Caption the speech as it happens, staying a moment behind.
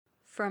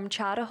From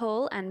Charter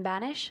Hall and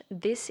Banish,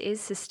 this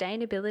is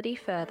Sustainability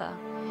Further.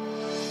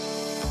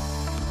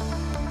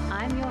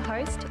 I'm your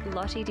host,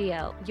 Lottie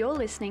DL. You're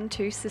listening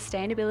to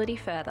Sustainability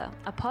Further,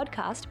 a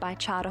podcast by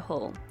Charter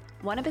Hall.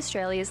 One of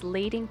Australia's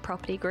leading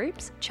property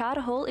groups,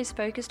 Charter Hall is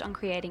focused on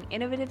creating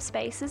innovative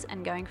spaces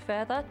and going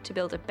further to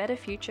build a better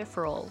future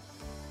for all.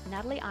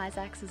 Natalie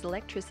Isaacs'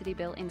 electricity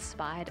bill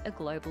inspired a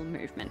global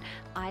movement.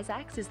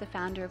 Isaacs is the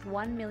founder of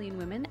 1 Million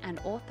Women and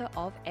author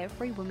of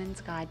Every Woman's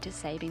Guide to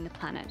Saving the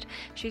Planet.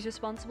 She's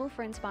responsible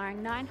for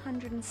inspiring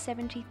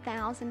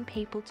 970,000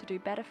 people to do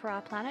better for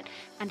our planet,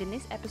 and in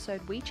this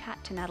episode we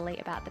chat to Natalie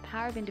about the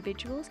power of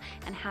individuals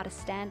and how to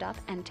stand up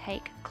and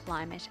take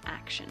climate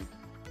action.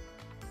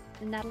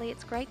 Natalie,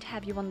 it's great to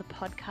have you on the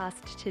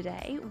podcast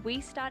today.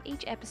 We start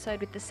each episode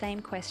with the same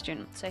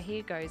question, so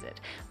here goes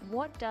it.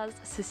 What does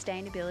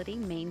sustainability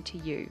mean to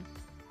you?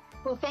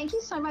 Well, thank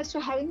you so much for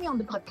having me on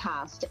the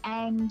podcast.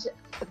 And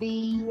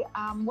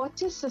what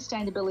does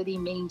sustainability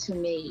mean to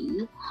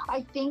me? I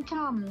think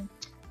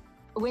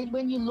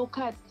when you look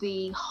at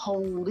the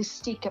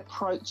holistic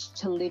approach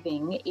to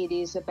living, it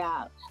is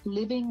about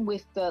living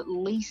with the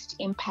least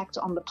impact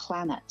on the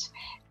planet,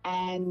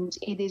 and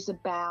it is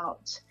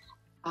about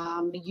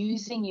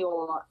using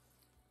your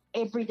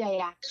everyday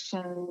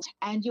actions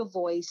and your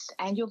voice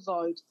and your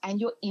vote and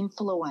your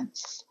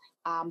influence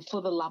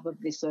for the love of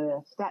this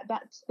earth.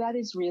 That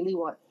is really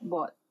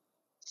what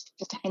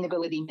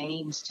sustainability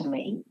means to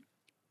me.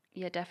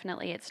 Yeah,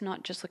 definitely. It's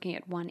not just looking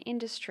at one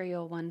industry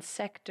or one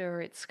sector.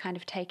 It's kind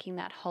of taking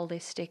that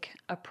holistic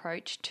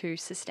approach to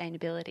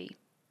sustainability.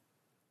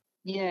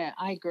 Yeah,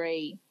 I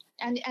agree.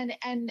 And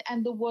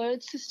the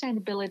word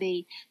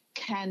sustainability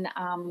can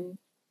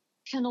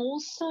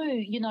also,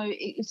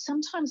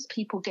 sometimes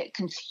people get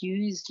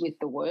confused with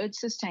the word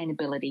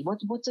sustainability.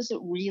 What does it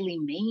really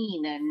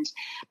mean? And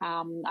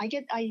I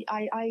get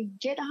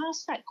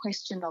asked that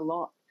question a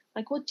lot.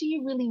 Like, what do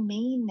you really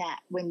mean that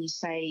when you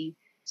say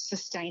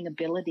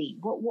sustainability?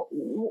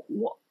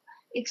 What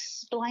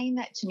explain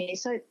that to me.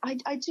 So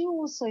I do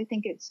also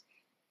think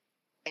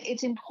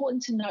it's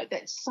important to note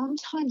that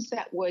sometimes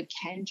that word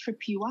can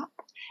trip you up,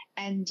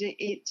 and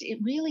it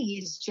really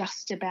is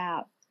just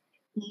about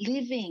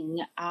living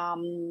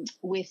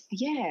with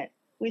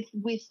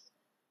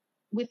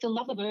the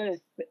love of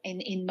earth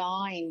in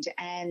mind,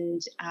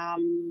 and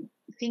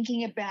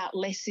thinking about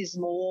less is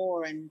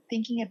more, and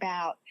thinking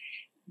about,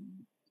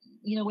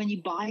 when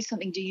you buy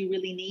something, do you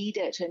really need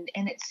it? And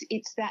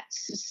it's that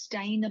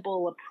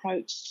sustainable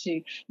approach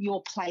to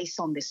your place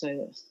on this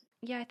earth.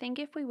 Yeah, I think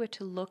if we were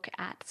to look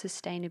at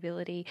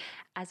sustainability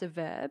as a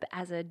verb,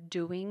 as a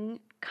doing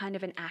kind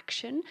of an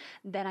action,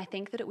 then I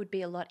think that it would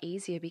be a lot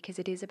easier, because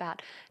it is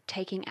about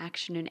taking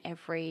action in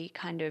every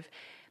kind of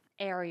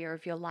area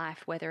of your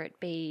life, whether it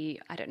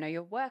be,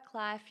 your work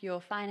life,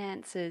 your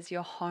finances,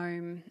 your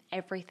home,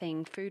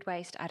 everything, food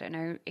waste,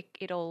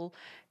 it all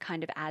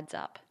kind of adds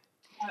up.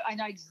 I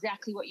know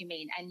exactly what you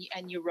mean,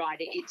 and you're right.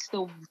 It's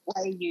the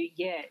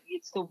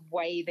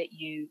way that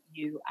you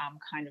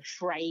kind of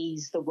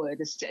phrase the word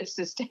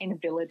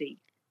sustainability.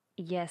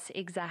 Yes,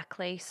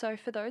 exactly. So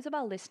for those of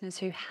our listeners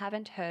who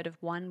haven't heard of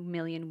 1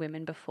 Million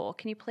Women before,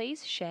 can you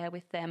please share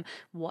with them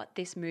what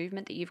this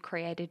movement that you've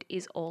created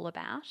is all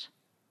about?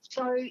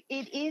 So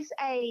it is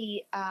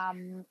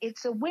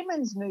it's a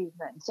women's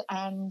movement,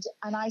 and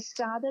I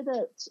started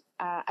it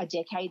a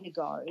decade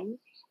ago.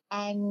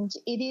 And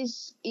it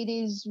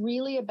is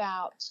really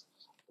about,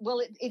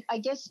 I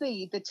guess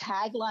the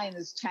tagline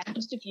has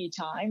changed a few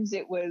times.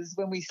 It was,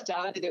 when we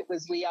started, it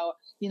was, we are,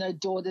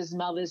 daughters,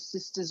 mothers,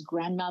 sisters,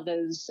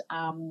 grandmothers,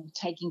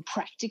 taking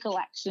practical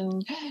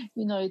action,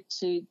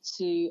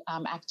 to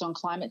act on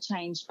climate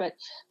change. But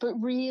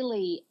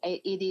really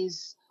it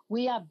is,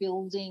 we are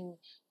building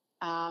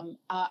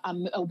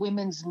a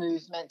women's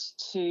movement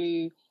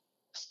to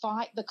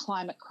fight the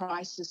climate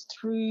crisis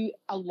through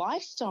a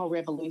lifestyle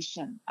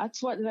revolution.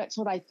 That's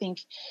what I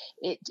think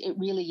it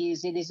really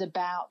is. It is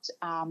about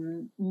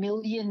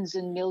millions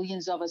and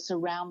millions of us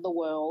around the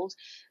world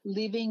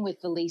living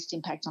with the least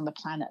impact on the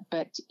planet.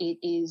 But it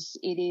is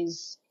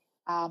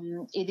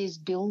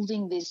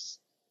building this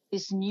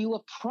new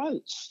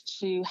approach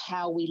to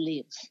how we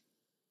live.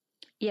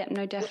 Yeah,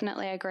 no,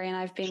 definitely I agree. And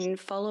I've been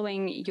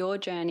following your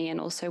journey and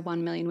also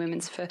 1 Million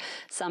Women's for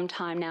some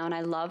time now. And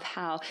I love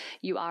how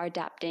you are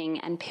adapting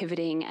and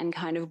pivoting and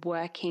kind of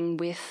working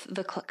with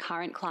the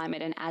current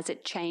climate. And as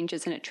it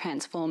changes and it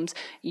transforms,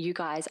 you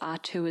guys are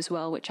too as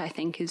well, which I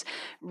think is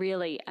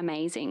really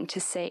amazing to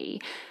see.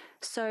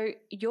 So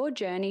your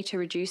journey to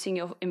reducing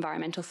your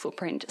environmental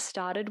footprint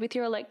started with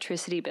your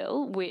electricity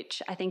bill,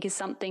 which I think is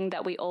something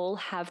that we all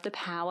have the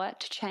power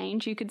to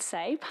change, you could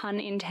say,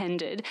 pun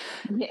intended.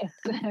 Yes.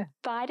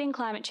 Fighting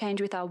climate change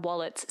with our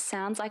wallets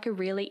sounds like a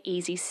really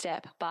easy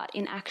step, but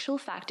in actual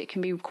fact, it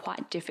can be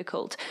quite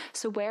difficult.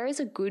 So where is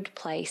a good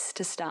place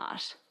to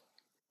start?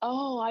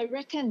 Oh, I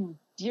reckon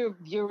your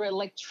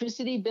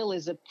electricity bill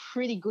is a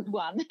pretty good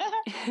one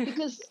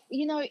because,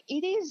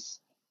 it is.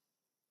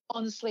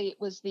 Honestly, it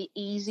was the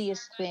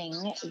easiest thing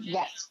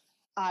that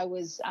I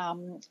was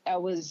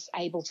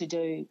able to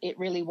do. It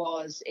really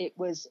was. It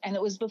was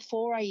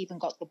before I even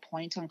got the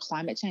point on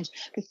climate change,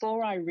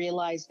 before I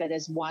realized that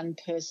as one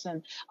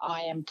person,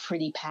 I am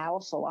pretty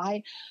powerful.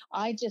 I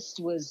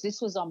just was,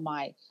 this was on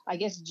my, I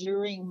guess,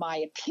 during my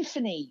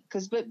epiphany,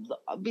 but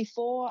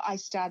before I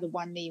started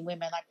 1 Million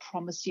Women, I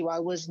promise you I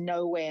was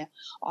nowhere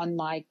on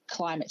my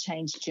climate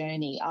change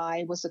journey.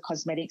 I was a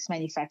cosmetics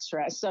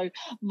manufacturer. So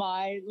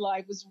my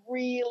life was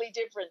really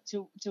different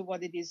to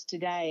what it is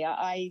today.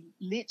 I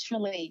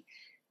literally,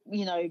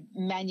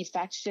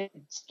 manufactured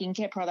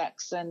skincare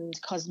products and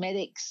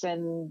cosmetics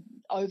and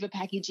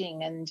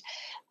overpackaging,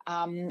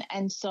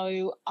 and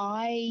so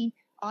I'm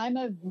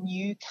a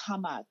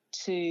newcomer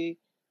to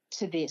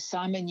this.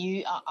 I'm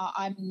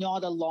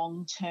not a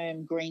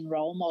long-term green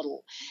role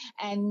model,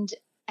 and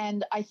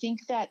I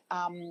think that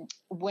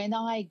when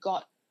I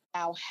got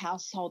our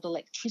household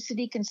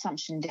electricity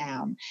consumption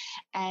down,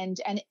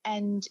 and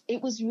it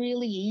was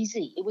really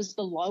easy. It was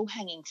the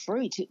low-hanging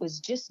fruit. It was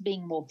just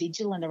being more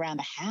vigilant around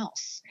the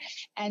house.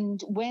 And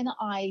when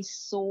I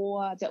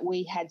saw that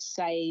we had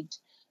saved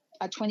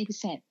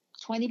 20%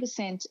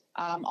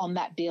 on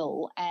that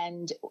bill,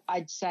 and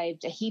I'd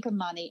saved a heap of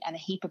money and a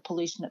heap of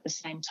pollution at the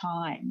same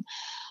time,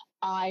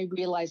 I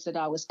realized that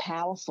I was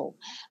powerful.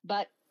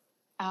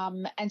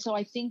 And so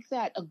I think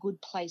that a good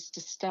place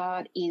to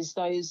start is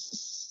those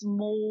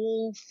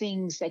small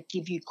things that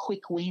give you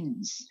quick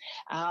wins,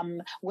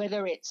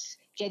 whether it's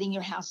getting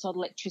your household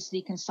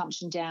electricity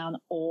consumption down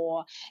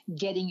or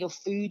getting your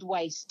food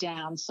waste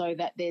down so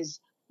that there's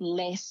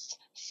less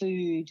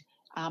food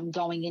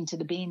going into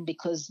the bin,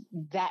 because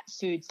that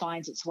food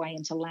finds its way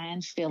into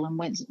landfill, and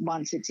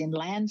once it's in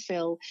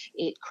landfill,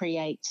 it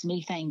creates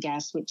methane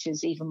gas, which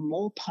is even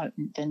more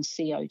potent than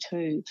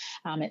CO2.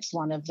 It's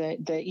one of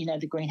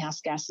the greenhouse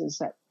gases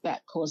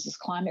that causes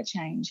climate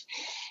change,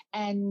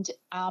 and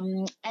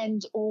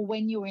or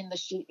when you're in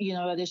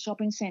the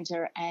shopping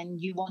centre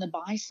and you want to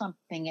buy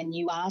something and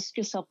you ask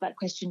yourself that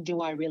question,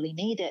 do I really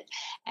need it?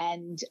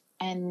 And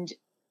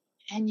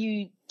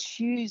you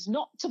choose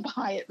not to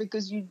buy it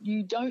because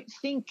you don't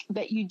think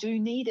that you do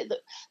need it.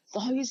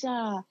 Those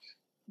are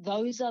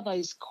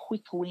those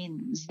quick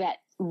wins that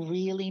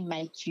really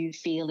make you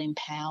feel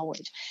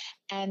empowered.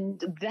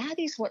 And that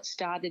is what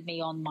started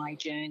me on my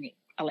journey.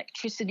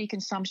 Electricity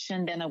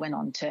consumption, then I went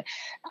on to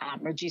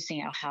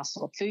reducing our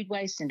household food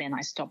waste, and then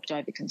I stopped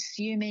over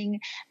consuming,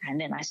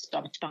 and then I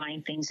stopped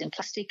buying things in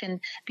plastic.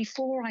 And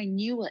before I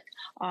knew it,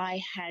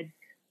 I had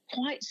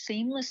quite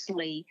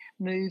seamlessly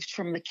moved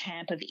from the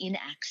camp of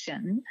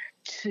inaction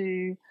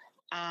to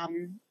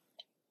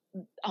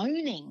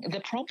owning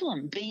the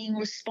problem, being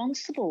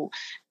responsible,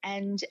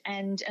 and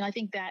I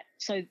think that,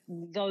 so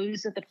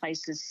those are the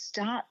places.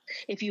 Start,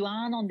 if you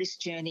aren't on this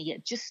journey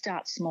yet, just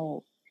start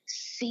small.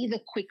 See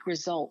the quick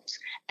results,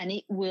 and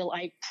it will,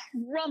 I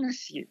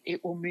promise you,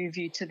 it will move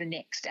you to the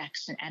next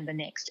action and the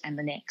next and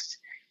the next.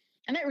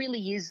 And that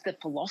really is the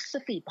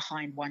philosophy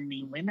behind 1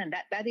 Million Women.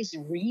 That is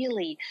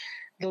really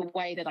the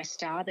way that I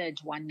started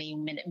 1 Million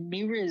Women. It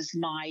mirrors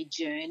my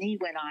journey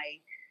when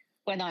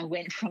I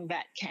went from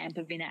that camp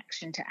of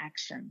inaction to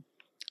action.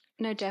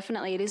 No,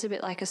 definitely. It is a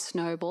bit like a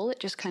snowball. It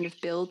just kind of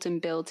builds and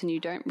builds, and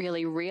you don't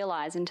really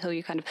realize until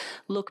you kind of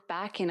look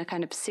back in a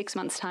kind of 6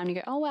 months' time and you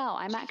go, oh, wow,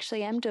 I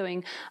am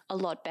doing a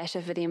lot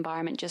better for the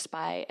environment just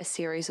by a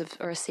series of,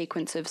 or a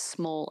sequence of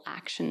small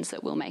actions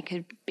that will make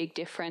a big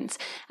difference.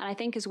 And I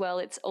think as well,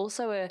 it's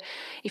also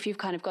if you've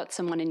kind of got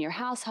someone in your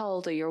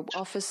household or your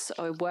office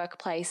or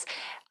workplace,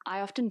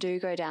 I often do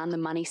go down the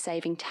money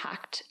saving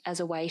tact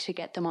as a way to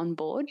get them on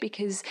board,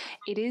 because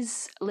it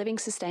is, living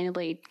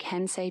sustainably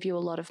can save you a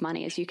lot of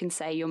money. As you can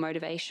say, your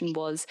motivation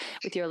was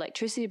with your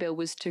electricity bill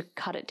was to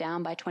cut it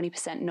down by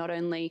 20%, not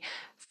only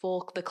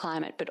for the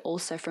climate, but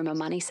also from a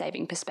money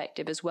saving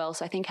perspective as well.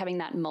 So I think having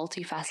that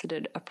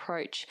multifaceted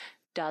approach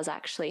does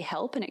actually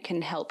help, and it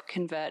can help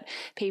convert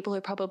people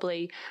who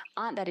probably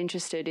aren't that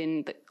interested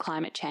in the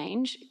climate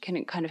change,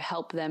 can kind of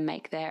help them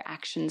make their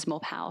actions more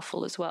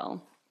powerful as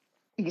well.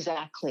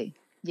 Exactly.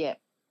 Yeah.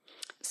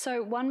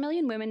 So 1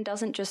 Million Women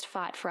doesn't just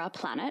fight for our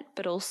planet,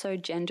 but also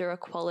gender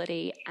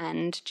equality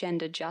and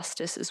gender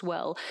justice as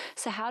well.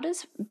 So how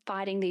does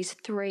fighting these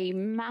three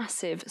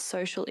massive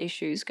social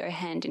issues go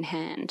hand in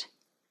hand?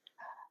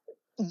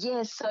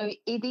 Yes, so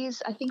it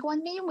is, I think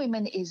 1 Million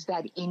Women is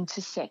that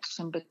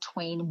intersection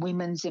between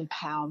women's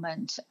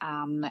empowerment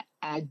and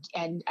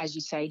as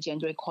you say,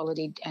 gender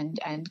equality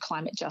and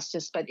climate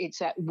justice, but it's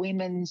that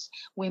women's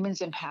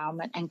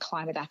empowerment and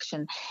climate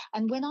action.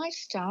 And when I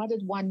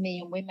started 1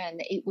 Million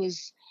Women, it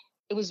was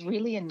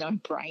really a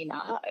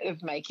no-brainer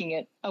of making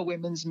it a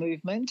women's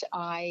movement.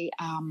 When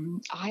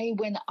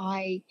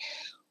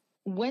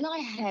I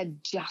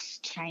had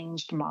just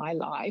changed my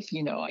life,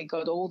 I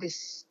got all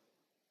this.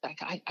 Like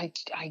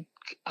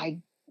I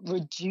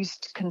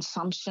reduced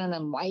consumption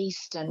and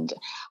waste, and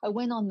I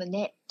went on the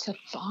net to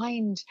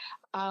find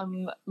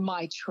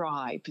my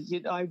tribe.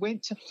 I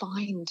went to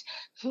find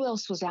who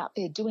else was out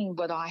there doing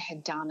what I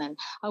had done, and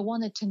I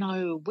wanted to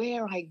know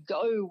where I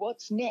go,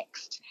 what's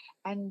next.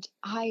 And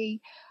I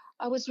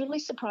I was really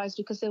surprised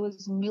because there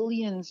was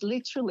millions,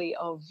 literally,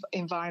 of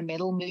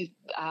environmental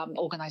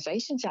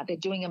organisations out there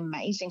doing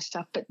amazing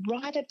stuff. But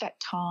right at that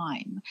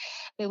time,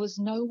 there was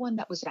no one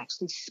that was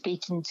actually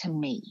speaking to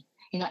me.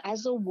 You know,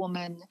 as a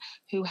woman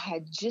who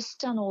had just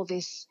done all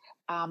this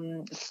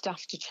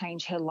stuff to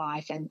change her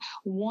life and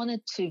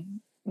wanted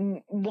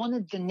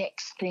the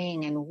next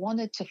thing and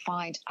wanted to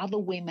find other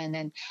women,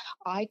 and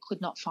I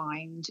could not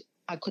find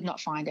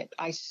it.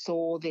 I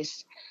saw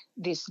this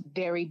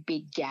very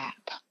big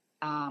gap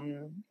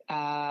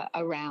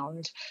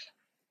around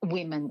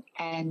women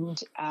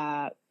and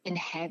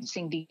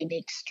enhancing the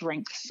unique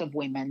strengths of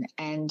women,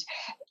 and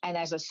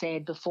as I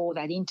said before,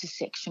 that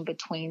intersection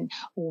between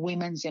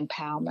women's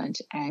empowerment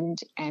and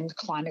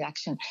climate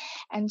action.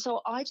 And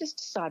so I just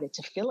decided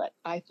to fill it.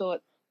 I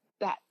thought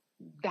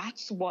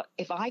that's what,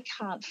 if I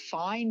can't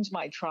find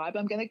my tribe,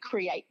 I'm going to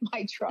create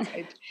my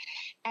tribe.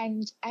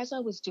 And as I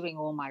was doing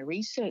all my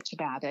research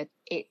about it,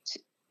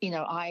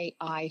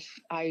 I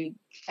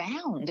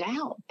found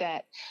out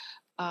that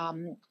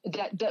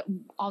that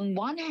on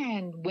one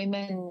hand,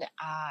 women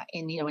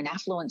in an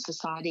affluent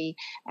society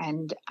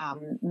and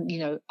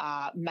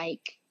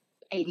make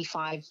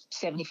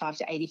 75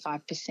 to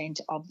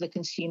 85% of the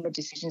consumer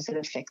decisions that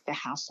affect the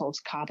household's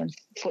carbon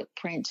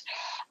footprint.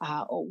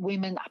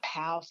 Women are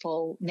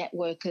powerful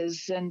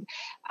networkers, and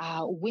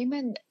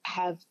women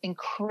have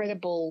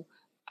incredible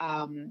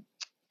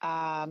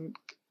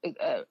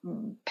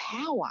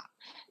power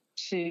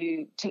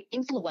to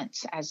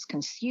influence as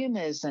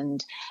consumers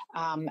and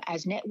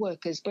as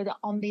networkers. But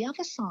on the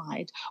other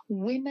side,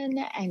 women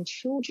and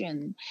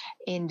children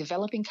in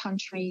developing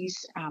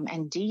countries,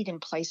 indeed in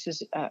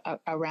places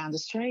around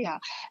Australia,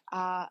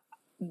 are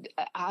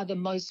the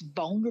most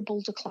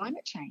vulnerable to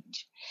climate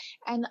change.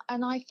 And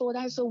I thought,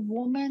 as a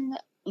woman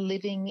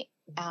living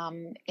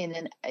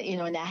in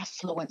an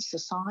affluent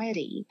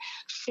society,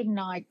 shouldn't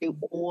I do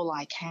all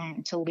I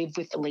can to live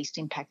with the least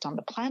impact on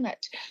the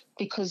planet?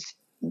 Because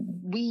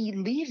we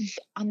live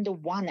under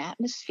one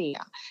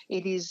atmosphere.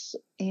 It is,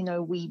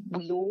 we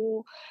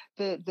all,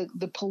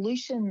 the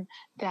pollution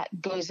that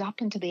goes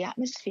up into the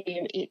atmosphere,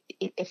 it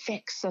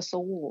affects us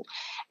all.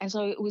 And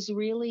so it was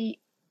really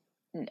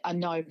a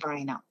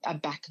no-brainer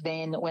back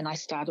then when I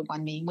started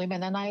 1 Million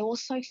Women. And I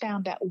also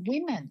found that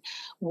women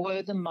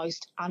were the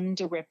most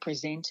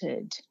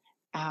underrepresented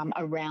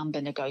around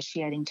the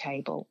negotiating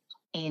table,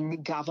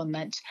 in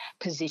government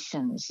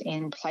positions,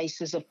 in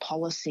places of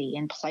policy,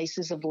 in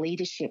places of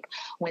leadership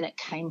when it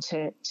came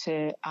to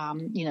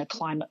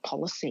climate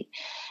policy.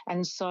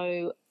 And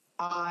so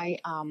I,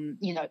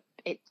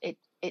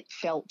 it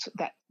felt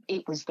that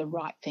it was the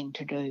right thing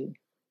to do.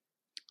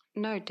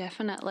 No,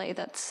 definitely.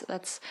 That's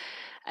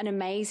an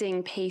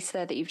amazing piece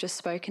there that you've just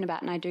spoken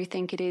about. And I do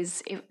think it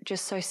is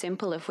just so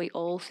simple. If we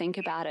all think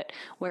about it,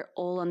 we're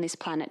all on this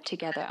planet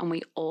together and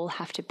we all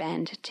have to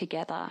band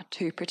together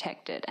to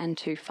protect it and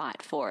to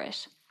fight for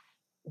it.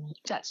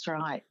 That's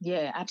right.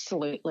 Yeah,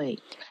 absolutely.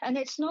 And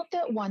it's not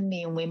that 1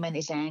 Million Women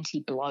is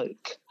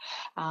anti-bloke.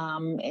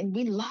 And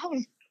we love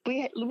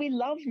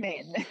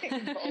men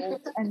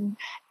involved,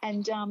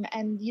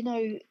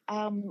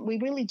 we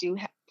really do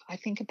have. I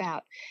think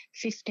about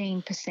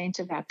 15%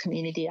 of our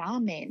community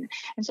are men.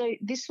 And so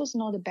this was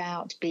not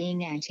about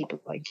being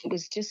anti-bloke. It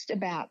was just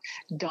about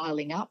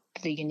dialing up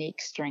the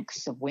unique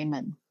strengths of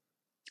women.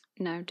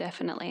 No,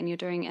 definitely. And you're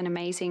doing an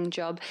amazing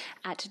job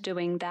at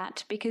doing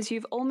that, because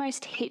you've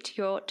almost hit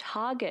your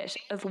target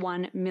of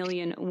 1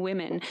 million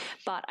women.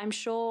 But I'm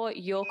sure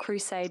your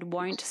crusade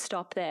won't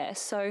stop there.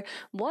 So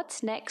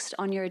what's next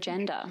on your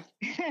agenda?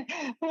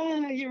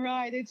 You're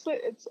right.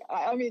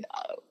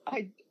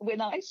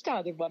 When I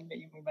started 1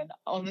 Million Women,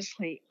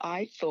 honestly,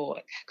 I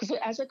thought, because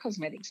as a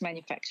cosmetics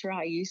manufacturer,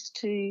 I used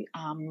to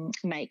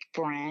make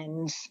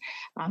brands.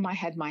 I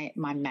had my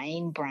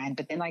main brand,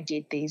 but then I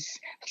did these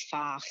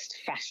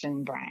fast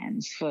fashion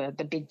brands for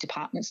the big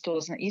department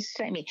stores, and it used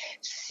to take me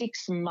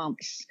 6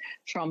 months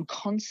from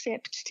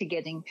concept to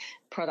getting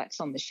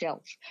products on the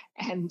shelf.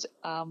 And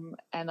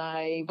when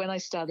I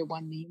started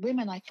 1 Million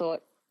Women, I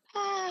thought,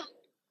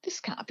 this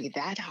can't be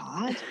that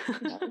hard.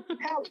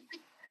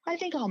 I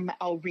think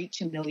I'll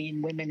reach 1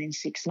 million women in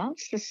 6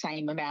 months, the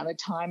same amount of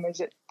time as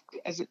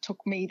it took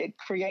me to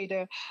create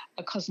a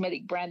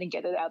cosmetic brand and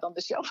get it out on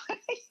the shelf.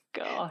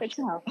 Gosh. That's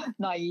how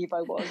naive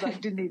I was. I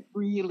didn't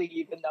really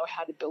even know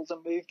how to build a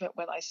movement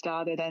when I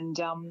started. And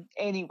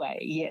anyway,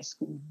 yes,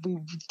 we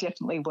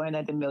definitely weren't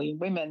at 1 million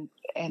women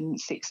in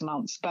 6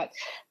 months. But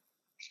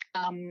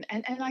and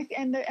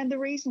the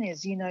reason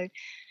is,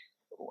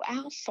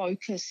 our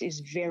focus is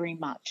very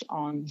much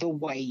on the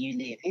way you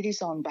live. It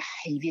is on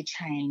behaviour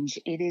change.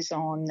 It is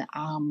on,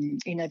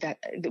 that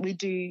we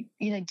do,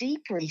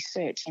 deep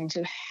research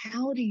into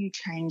how do you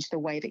change the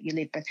way that you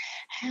live, but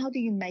how do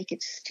you make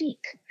it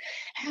stick?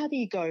 How do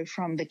you go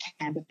from the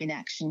camp of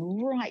inaction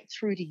right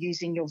through to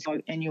using your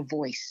vote and your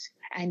voice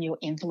and your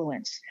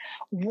influence?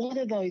 What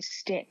are those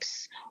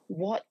steps?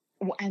 What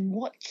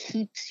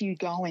keeps you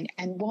going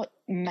and what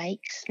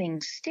makes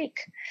things stick?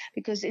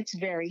 Because it's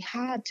very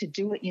hard to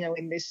do it,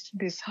 in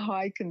this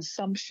high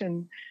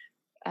consumption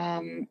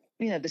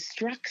the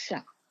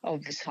structure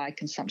of this high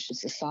consumption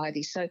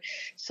society. So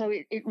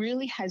it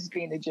really has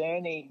been a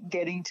journey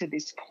getting to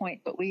this point,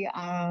 but we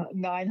are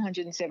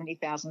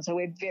 970,000, so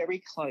we're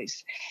very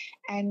close.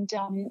 And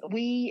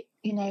it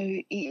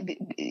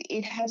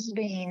has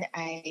been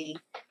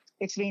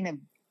it's been a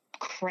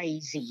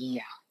crazy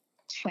year,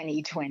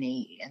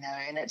 2020,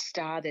 and it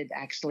started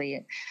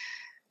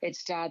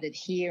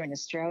here in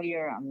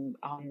Australia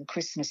on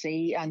Christmas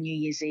Eve, on New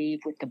Year's Eve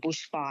with the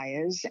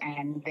bushfires,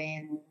 and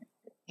then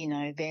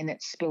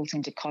it spilled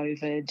into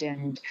COVID,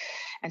 and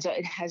so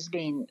it has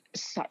been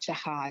such a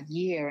hard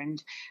year.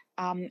 And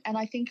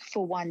I think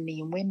for 1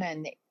 million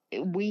women,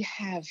 we've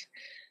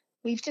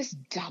just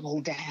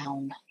doubled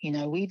down.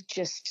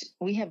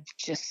 We have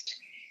just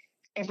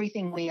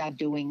everything we are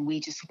doing, we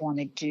just want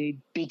to do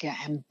bigger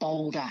and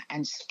bolder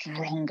and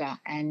stronger,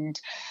 and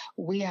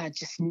we are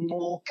just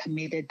more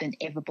committed than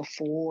ever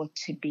before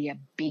to be a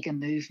bigger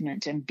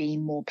movement and be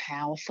more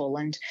powerful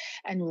and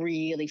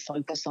really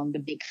focus on the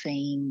big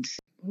themes.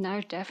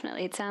 No,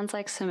 definitely. It sounds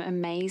like some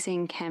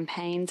amazing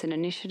campaigns and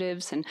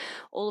initiatives, and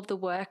all of the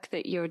work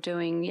that you're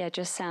doing,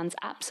 just sounds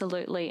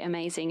absolutely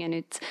amazing, and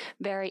it's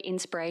very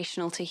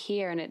inspirational to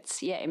hear, and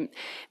it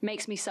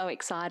makes me so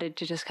excited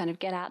to just kind of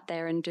get out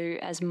there and do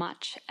as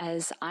much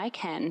as I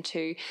can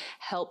to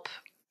help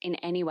in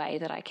any way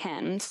that I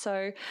can.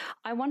 So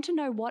I want to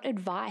know what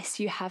advice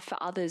you have for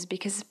others,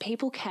 because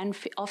people can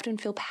often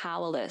feel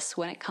powerless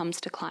when it comes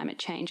to climate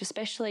change,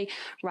 especially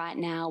right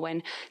now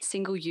when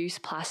single-use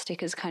plastic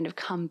has kind of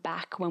come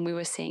back, when we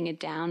were seeing a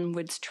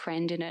downwards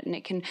trend in it, and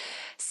it can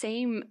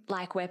seem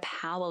like we're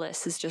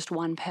powerless as just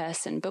one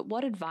person. But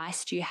what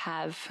advice do you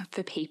have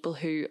for people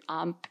who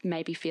are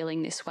maybe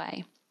feeling this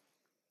way?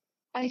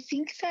 I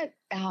think that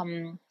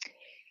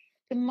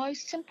the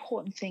most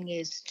important thing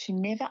is to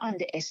never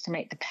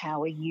underestimate the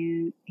power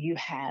you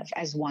have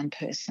as one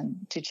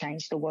person to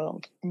change the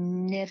world.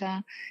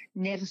 Never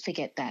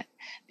forget that,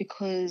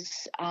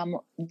 because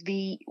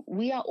we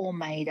are all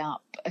made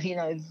up.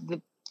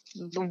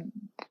 The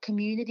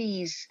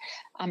communities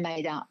are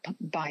made up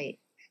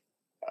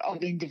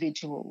of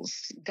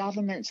individuals.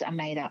 Governments are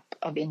made up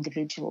of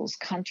individuals.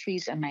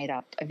 Countries are made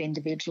up of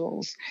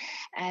individuals,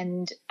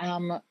 and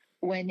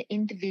when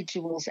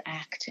individuals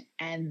act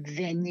and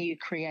then you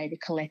create a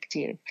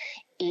collective,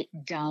 it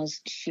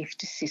does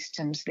shift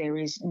systems. There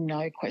is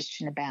no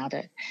question about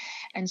it.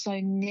 And so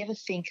never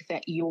think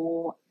that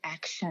your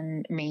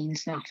action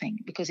means nothing,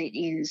 because it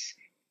is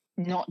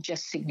not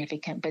just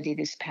significant, but it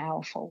is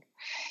powerful.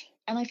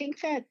 And I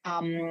think that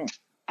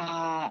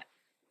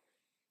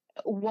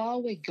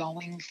while we're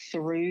going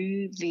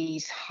through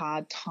these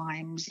hard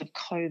times of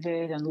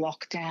COVID and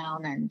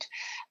lockdown and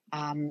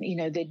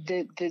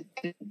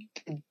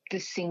the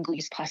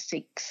single-use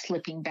plastic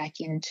slipping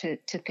back into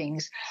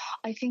things,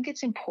 I think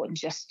it's important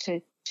just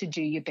to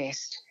do your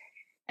best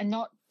and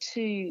not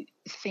to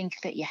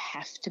think that you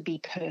have to be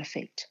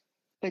perfect,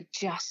 but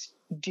just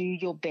do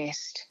your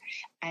best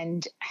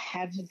and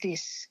have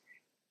this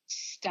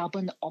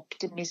stubborn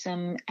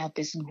optimism,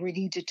 this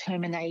gritty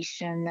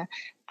determination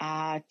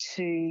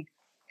to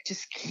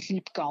just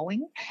keep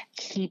going,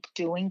 keep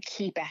doing,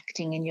 keep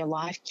acting in your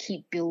life,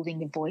 keep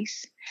building a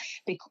voice,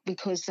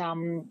 because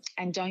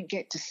and don't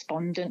get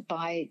despondent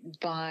by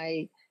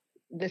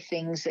the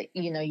things that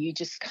you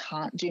just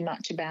can't do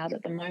much about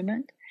at the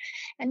moment.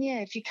 And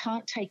if you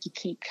can't take your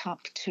keep cup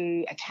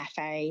to a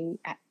cafe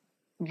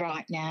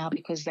right now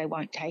because they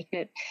won't take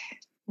it,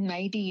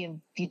 maybe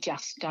you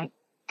just don't.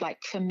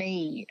 Like for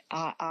me,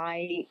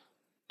 I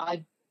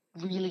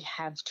really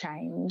have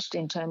changed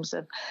in terms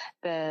of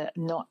I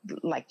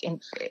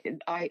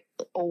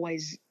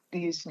always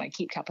use my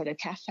keep cup at a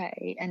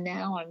cafe, and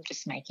now I'm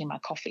just making my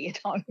coffee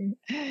at home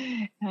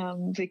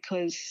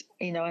because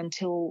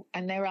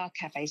and there are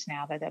cafes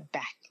now that are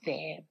back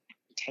there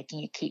taking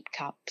your keep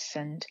cups,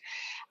 and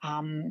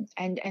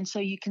so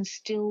you can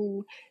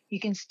still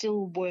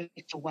work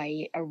your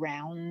way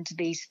around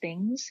these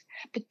things,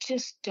 but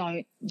just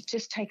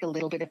take a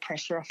little bit of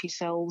pressure off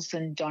yourselves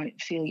and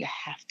don't feel you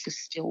have to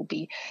still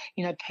be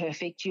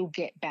perfect. You'll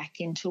get back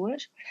into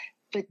it,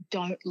 but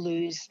don't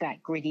lose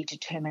that gritty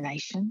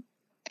determination,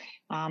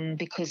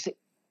 because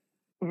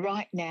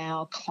right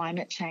now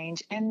climate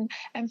change and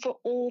for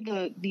all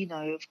the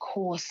of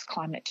course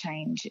climate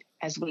change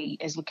as we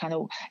kind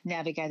of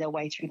navigate our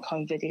way through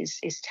COVID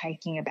is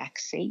taking a back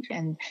seat,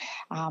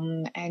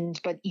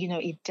 but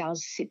it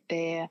does sit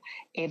there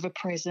ever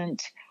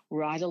present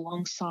right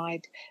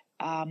alongside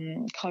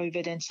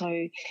COVID. And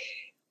so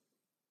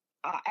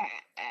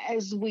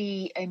as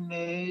we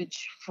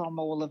emerge from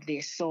all of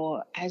this,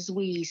 or as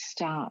we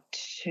start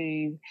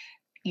to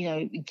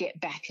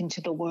get back into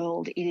the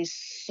world, it is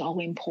so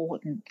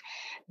important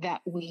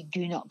that we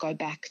do not go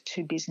back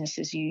to business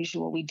as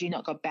usual. We do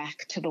not go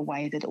back to the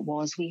way that it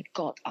was. We've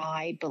got,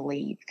 I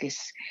believe,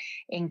 this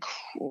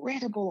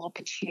incredible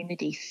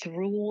opportunity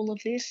through all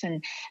of this.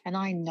 And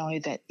I know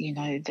that,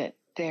 that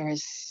there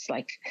is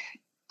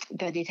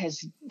that it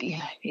has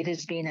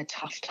been a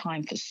tough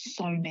time for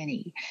so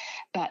many,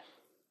 but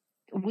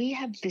we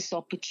have this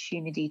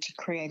opportunity to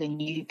create a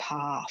new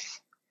path.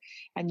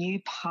 a new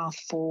path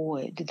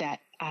forward that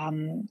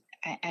and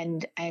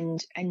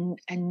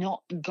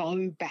not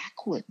go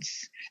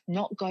backwards,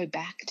 not go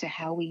back to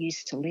how we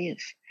used to live.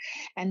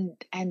 And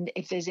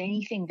if there's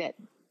anything that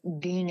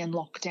being in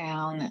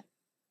lockdown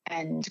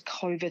and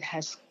COVID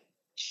has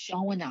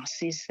shown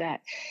us, is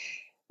that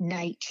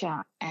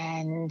nature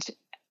and,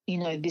 you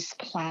know, this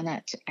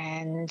planet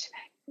and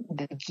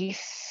the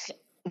gifts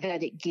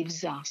that it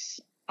gives us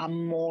are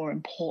more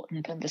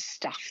important than the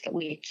stuff that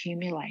we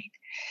accumulate.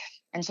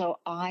 And so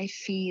I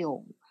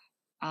feel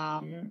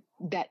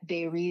that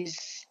there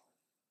is,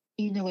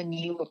 you know, a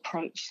new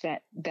approach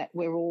that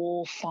we're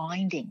all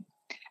finding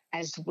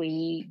as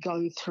we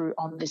go through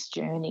on this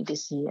journey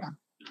this year.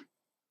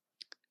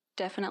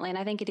 Definitely. And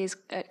I think it is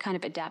kind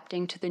of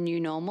adapting to the new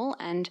normal.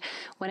 And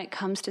when it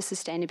comes to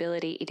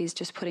sustainability, it is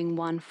just putting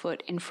one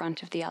foot in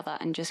front of the other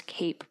and just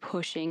keep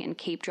pushing and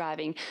keep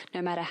driving,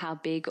 no matter how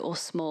big or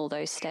small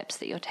those steps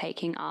that you're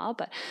taking are,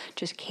 but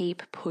just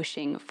keep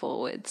pushing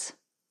forwards.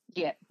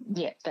 Yeah,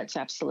 that's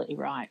absolutely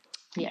right.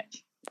 Yeah.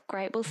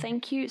 Great. Well,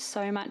 thank you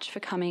so much for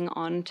coming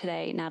on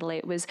today, Natalie.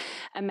 It was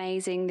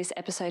amazing. This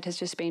episode has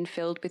just been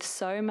filled with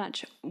so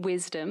much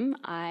wisdom.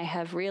 I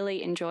have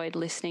really enjoyed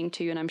listening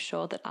to you, and I'm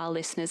sure that our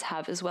listeners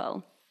have as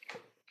well.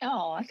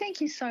 Oh,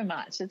 thank you so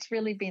much. It's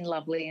really been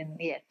lovely. And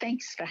yeah,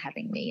 thanks for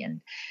having me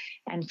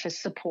and for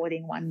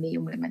supporting 1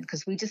 Million Women,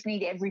 because we just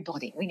need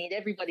everybody. We need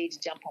everybody to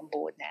jump on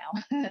board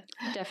now.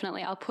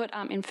 Definitely. I'll put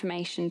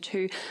information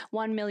to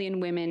 1 Million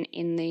Women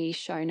in the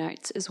show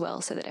notes as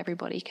well, so that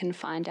everybody can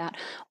find out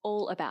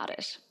all about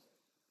it.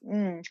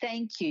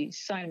 Thank you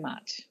so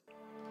much.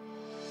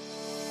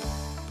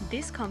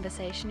 This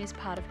conversation is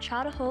part of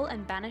Charter Hall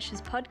and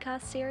Banish's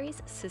podcast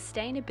series,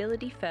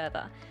 Sustainability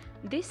Further.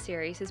 This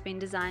series has been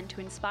designed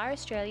to inspire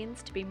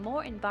Australians to be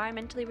more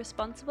environmentally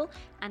responsible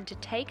and to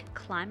take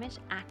climate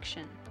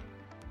action.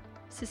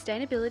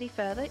 Sustainability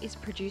Further is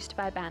produced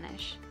by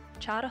Banish.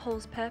 Charter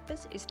Hall's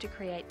purpose is to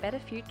create better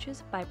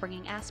futures by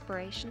bringing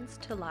aspirations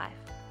to life.